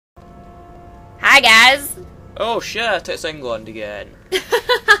Hi guys! Oh shit, it's England again.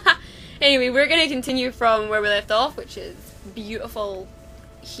 Anyway, we're going to continue from where we left off, which is beautiful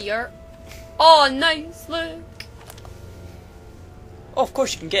here. Oh, nice, look! Oh, of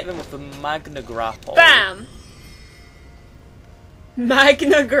course you can get them with the Magna Grapple. Bam!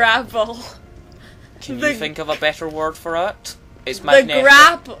 Magna Grapple. Can you think of a better word for it? It's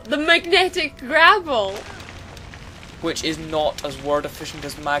magnetic. The magnetic grapple. Which is not as word efficient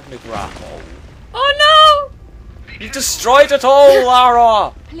as Magna Grapple. Oh no! You destroyed it all,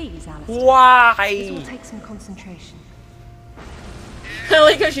 Lara! Please, Alistair. Why? This will take some concentration. I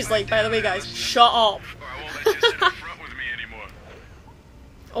like how she's like, by the way guys, shut up.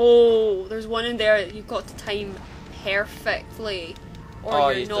 Oh, there's one in there that you've got to time perfectly,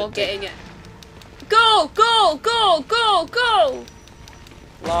 or you're not getting it. Go! Go! Go! Go! Go!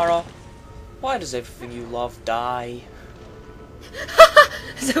 Lara, why does everything you love die?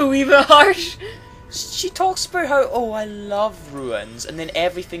 It's a wee bit harsh. She talks about how, oh, I love ruins, and then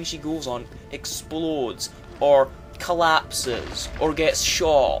everything she goes on explodes, or collapses, or gets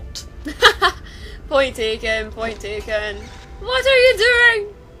shot. Point taken, point taken. What are you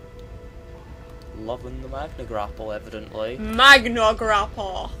doing? Loving the Magna Grapple, evidently. Magna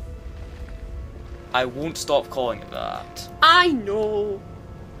Grapple. I won't stop calling it that. I know.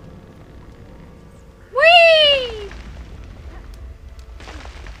 Whee!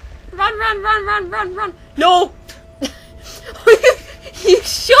 Run, run, run, run, run, run. No! You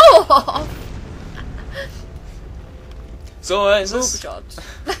show off! So, is this... Shots.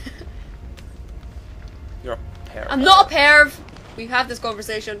 You're a perv. I'm not a perv. We've had this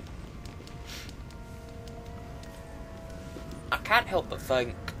conversation. I can't help but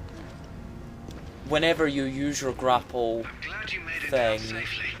think, whenever you use your grapple thing,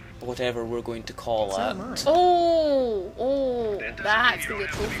 whatever we're going to call it. Oh, that's gonna be a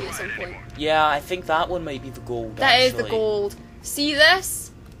trophy at some point. Yeah, I think that one might be the gold. That is actually. the gold. See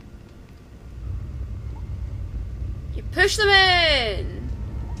this? You push them in.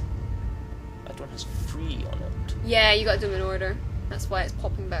 That one has 3 on it. Yeah, you gotta do them in order. That's why it's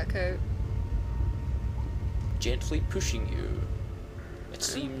popping back out. Gently pushing you. It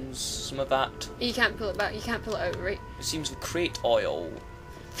seems some of that. You can't pull it back. You can't pull it out, right? It seems the crate oil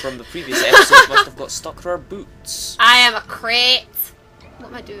from the previous episode must have got stuck to our boots. I am a crate. What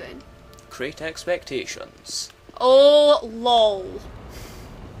am I doing? Crate expectations. Oh, lol.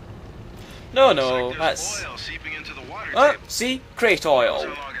 No, that's. Oh, see, crate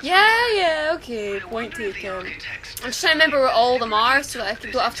oil. Yeah, okay. Point taken. I'm just trying to remember where all of them are, so that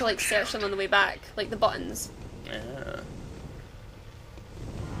I don't have to like search them on the way back, like the buttons. Yeah.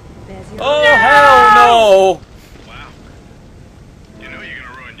 There's your Oh hell no! Wow. You know you're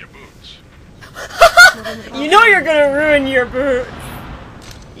gonna ruin your boots. You know you're gonna ruin your boots!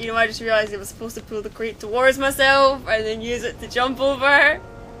 You know, I just realised I was supposed to pull the crate towards myself and then use it to jump over.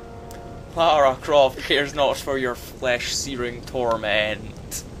 Lara Croft cares not for your flesh-searing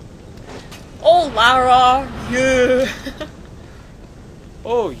torment. Oh, Lara, you!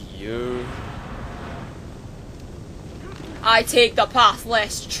 Oh, you. I take the path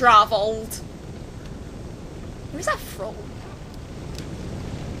less travelled. Where's that from?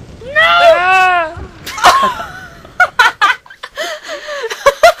 No!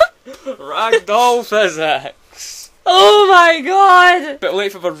 Ragdoll physics. Oh my god! Bit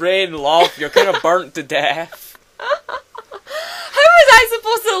late for the rain, love. You're kind of burnt to death. How was I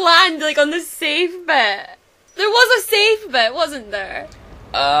supposed to land, like, on the safe bit? There was a safe bit, wasn't there?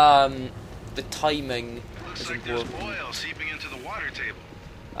 The timing is There's important, oil seeping into the water table.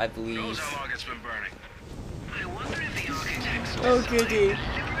 I Knows believe. how long it's been burning. I wonder if the architects Oh goody.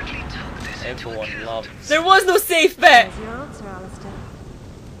 deliberately took this into Everyone account. loves. There was no safe bit! There's your answer, Alistair.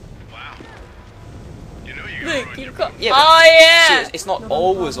 Wow. You know you're Look, gonna ruin you've your got. boots. Yeah, Oh See, yeah! it's not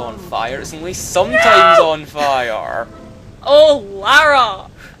always on fire, it's only sometimes on fire. Oh, Lara!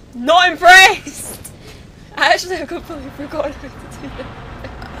 Not impressed! I actually have completely forgotten how to do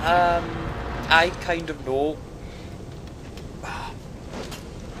that. I kind of know.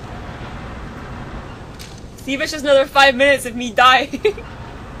 See if it's just another 5 minutes of me dying.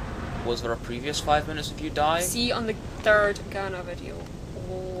 Was there a previous 5 minutes of you dying? See on the 3rd Ghana video.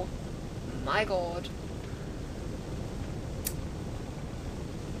 Oh my god.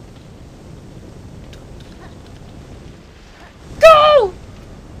 Go!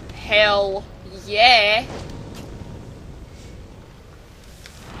 Hell yeah.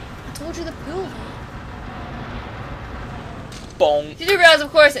 I told you the pool. Bong. Did you realise,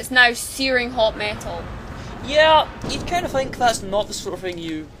 of course, it's now searing hot metal? Yeah, you'd kind of think that's not the sort of thing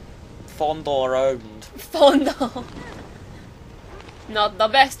you fondle around. Fondle. Not the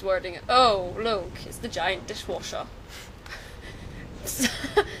best wording. Oh, look, it's the giant dishwasher.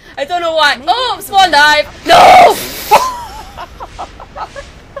 I don't know why. Oh, swan dive! No!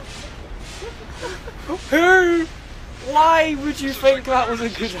 Who? Why would you think that was a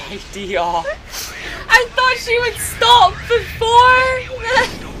good idea? I thought she would stop before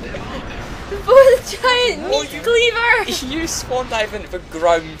the giant meat cleaver. You swan dive into the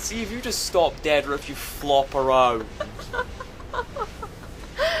ground. See if you just stop dead or if you flop around.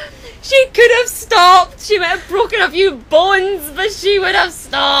 She could have stopped. She might have broken a few bones, but she would have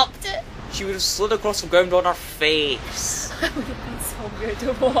stopped. She would have slid across the ground on her face. That would have been so weird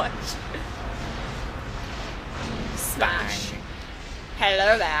to watch. Smash.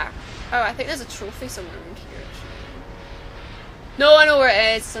 Hello there. Oh, I think there's a trophy somewhere around here. No, I know where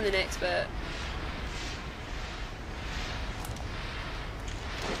it is. It's on the next bit.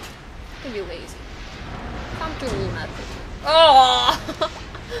 Don't be lazy. Come to me, Matt. Oh!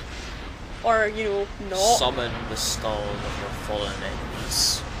 Or, you know, not. Summon the skull of your fallen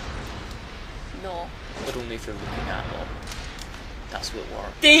enemies. No. But only if you're looking at them. That's what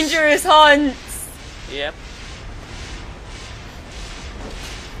works. Dangerous hunts! Yep.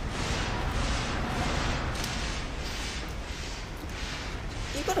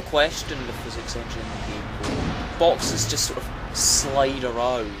 You gotta question the physics engine in the game. Boxes just sort of slide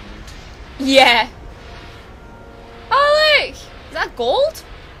around. Yeah. Oh, look! Is that gold?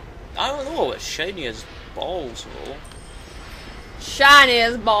 I don't know, it's shiny as balls though. Shiny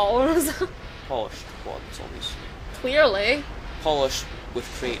as balls. Polished ones, obviously. Clearly. Polished with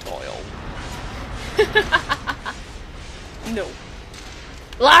crate oil. No.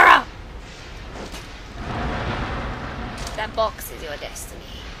 Lara! That box is your destiny.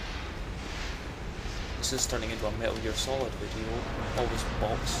 This is turning into a Metal Gear Solid video. All this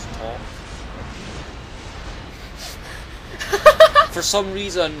box talk. For some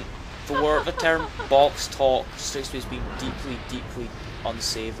reason, the term box talk strikes me as being deeply, deeply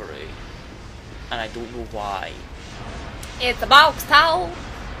unsavory. And I don't know why. It's a box towel.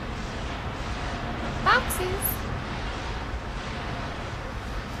 Boxes.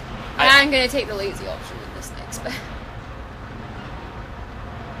 I'm gonna take the lazy option in this next bit.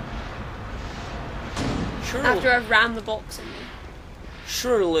 After I've rammed the box in me.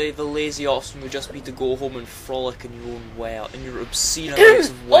 Surely the lazy option would just be to go home and frolic in your own well, in your obscene amounts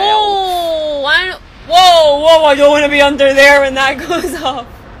of wealth. Oh, whoa, I don't want to be under there when that goes off.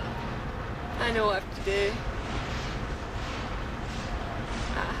 I know what I have to do.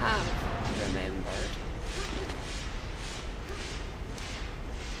 I have remembered.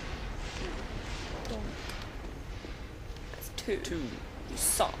 That's two. You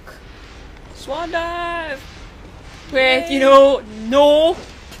suck. Swan dive! With, you know, no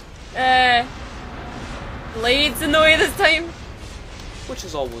blades in the way this time. Which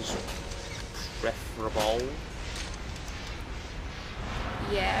is always preferable.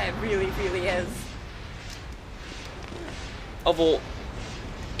 Yeah, it really, really is. Although,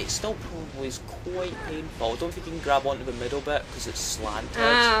 it still probably is quite painful. I don't think you can grab onto the middle bit because it's slanted.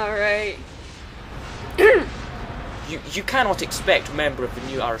 Ah, right. You cannot expect a member of the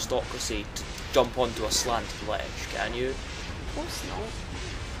new aristocracy to jump onto a slanted ledge, can you? Of course not.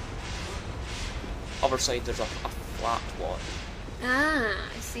 Other side there's a flat one. Ah,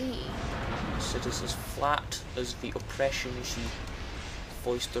 I see. So it is as flat as the oppression she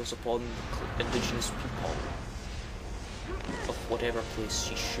foisters upon the indigenous people of whatever place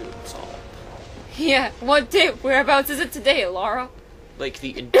she shoots up. Yeah, what day? Whereabouts is it today, Lara? Like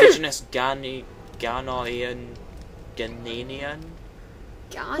the indigenous Ghanaian.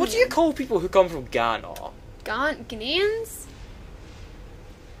 What do you call people who come from Ghana? Ghanaians?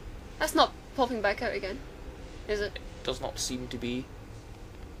 That's not popping back out again, is it? It does not seem to be.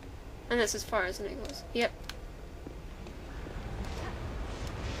 And that's as far as it goes. Yep.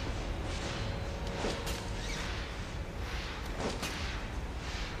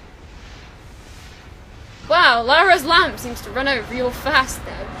 Wow, Lara's lamp seems to run out real fast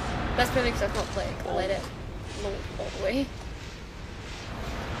now. That's probably because I've not let it load all the way.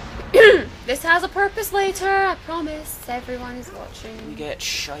 This has a purpose later, I promise. Everyone is watching. We get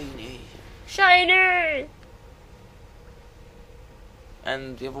shiny. Shiny!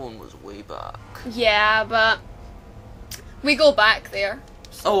 And the other one was way back. Yeah, but we go back there.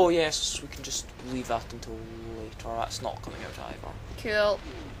 So. Oh yes, we can just leave that until later. That's not coming out either. Cool.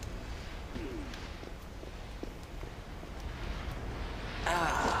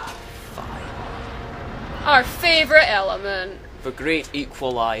 Ah, fire. Our favourite element. The great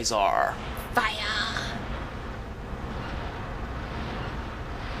equalizer. Fire!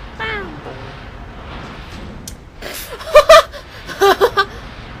 Bam.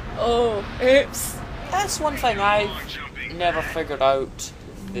 Oops. That's one thing I've never figured out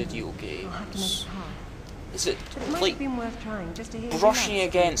with video I'll have to make games. it hard. Is it But it might like have been worth trying just to hear brushing you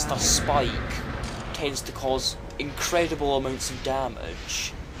against a about it. spike tends to cause incredible amounts of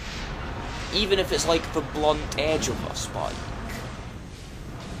damage, even if it's like the blunt edge of a spike.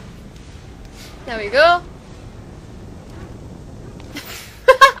 There we go.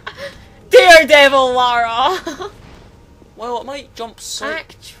 Daredevil Lara! Well, it might jump slightly.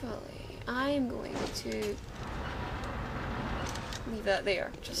 Actually, I'm going to leave that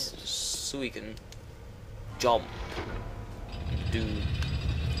there. Just So we can jump and do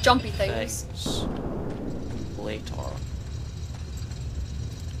jumpy things. things later.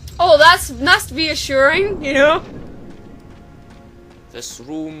 Oh, that's reassuring, you know? This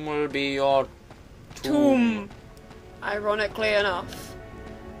room will be your Tomb. Ironically enough.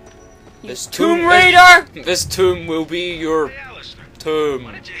 This Tomb Raider! This tomb will be your Hey, Alistair. Why tomb.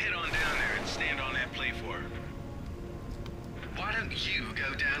 don't you head on down there and stand on that platform? Why don't you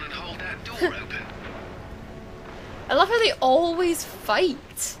go down and hold that door open? I love how they always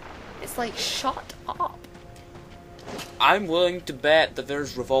fight. It's like, shut up. I'm willing to bet that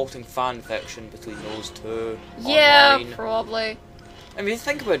there's revolting fan fiction between those two. Yeah, online. probably. I mean,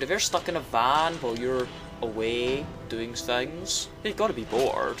 think about it. If you're stuck in a van while you're away doing things, you've got to be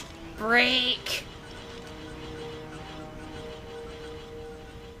bored. Break.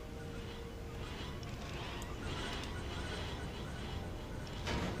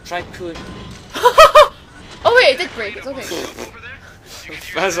 Try pulling. Oh wait, it did break. It's okay. Over there? You could use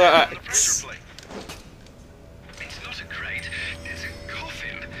Physics. that on the pressure plate. It's not a crate, it's a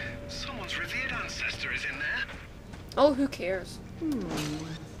coffin. Someone's revered ancestor is in there. Oh, who cares?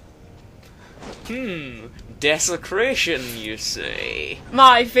 Desecration, you say?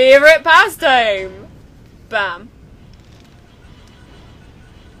 My favorite pastime. Bam.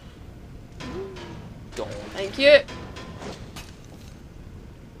 Don't. Thank you.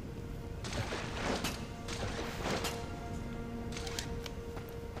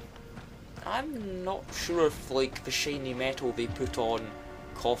 I'm not sure if, like, the shiny metal they put on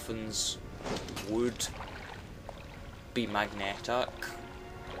coffins would be magnetic.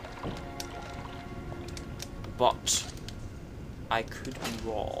 But I could be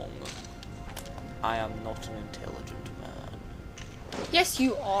wrong. I am not an intelligent man. Yes,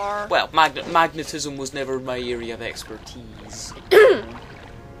 you are. Well, magnetism was never my area of expertise.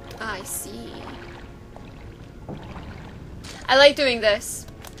 I see. I like doing this,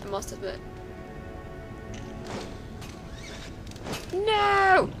 I must admit.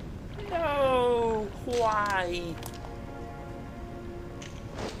 No! No! Why?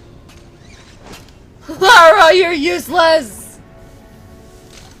 Lara, you're useless!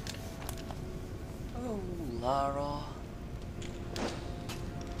 Oh, Lara.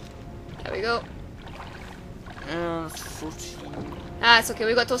 There we go. 14. Ah, it's okay,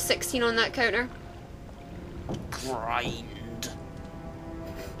 we got till 16 on that counter. Grind.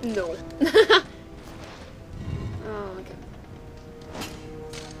 No. Oh, okay.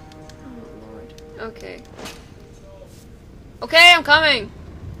 Oh, Lord. Okay. Okay, I'm coming!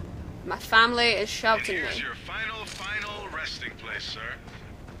 My family is And shouting here's me. your final resting place, sir.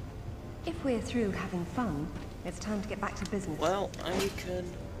 If we're through having fun, it's time to get back to business. Well, I can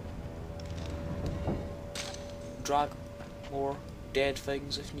drag more dead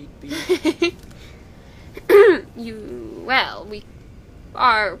things if need be. Well, we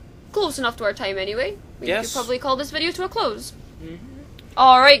are close enough to our time anyway. We Yes. could probably call this video to a close. Mhm.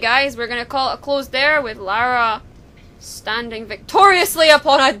 Alright guys, we're gonna call it a close there with Lara standing victoriously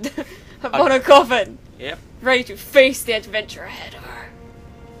upon a coffin, Yep. ready to face the adventure ahead of her.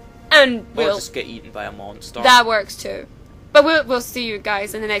 And Or we'll just get eaten by a monster. that works too. But we'll see you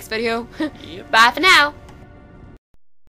guys in the next video. Yep. Bye for now.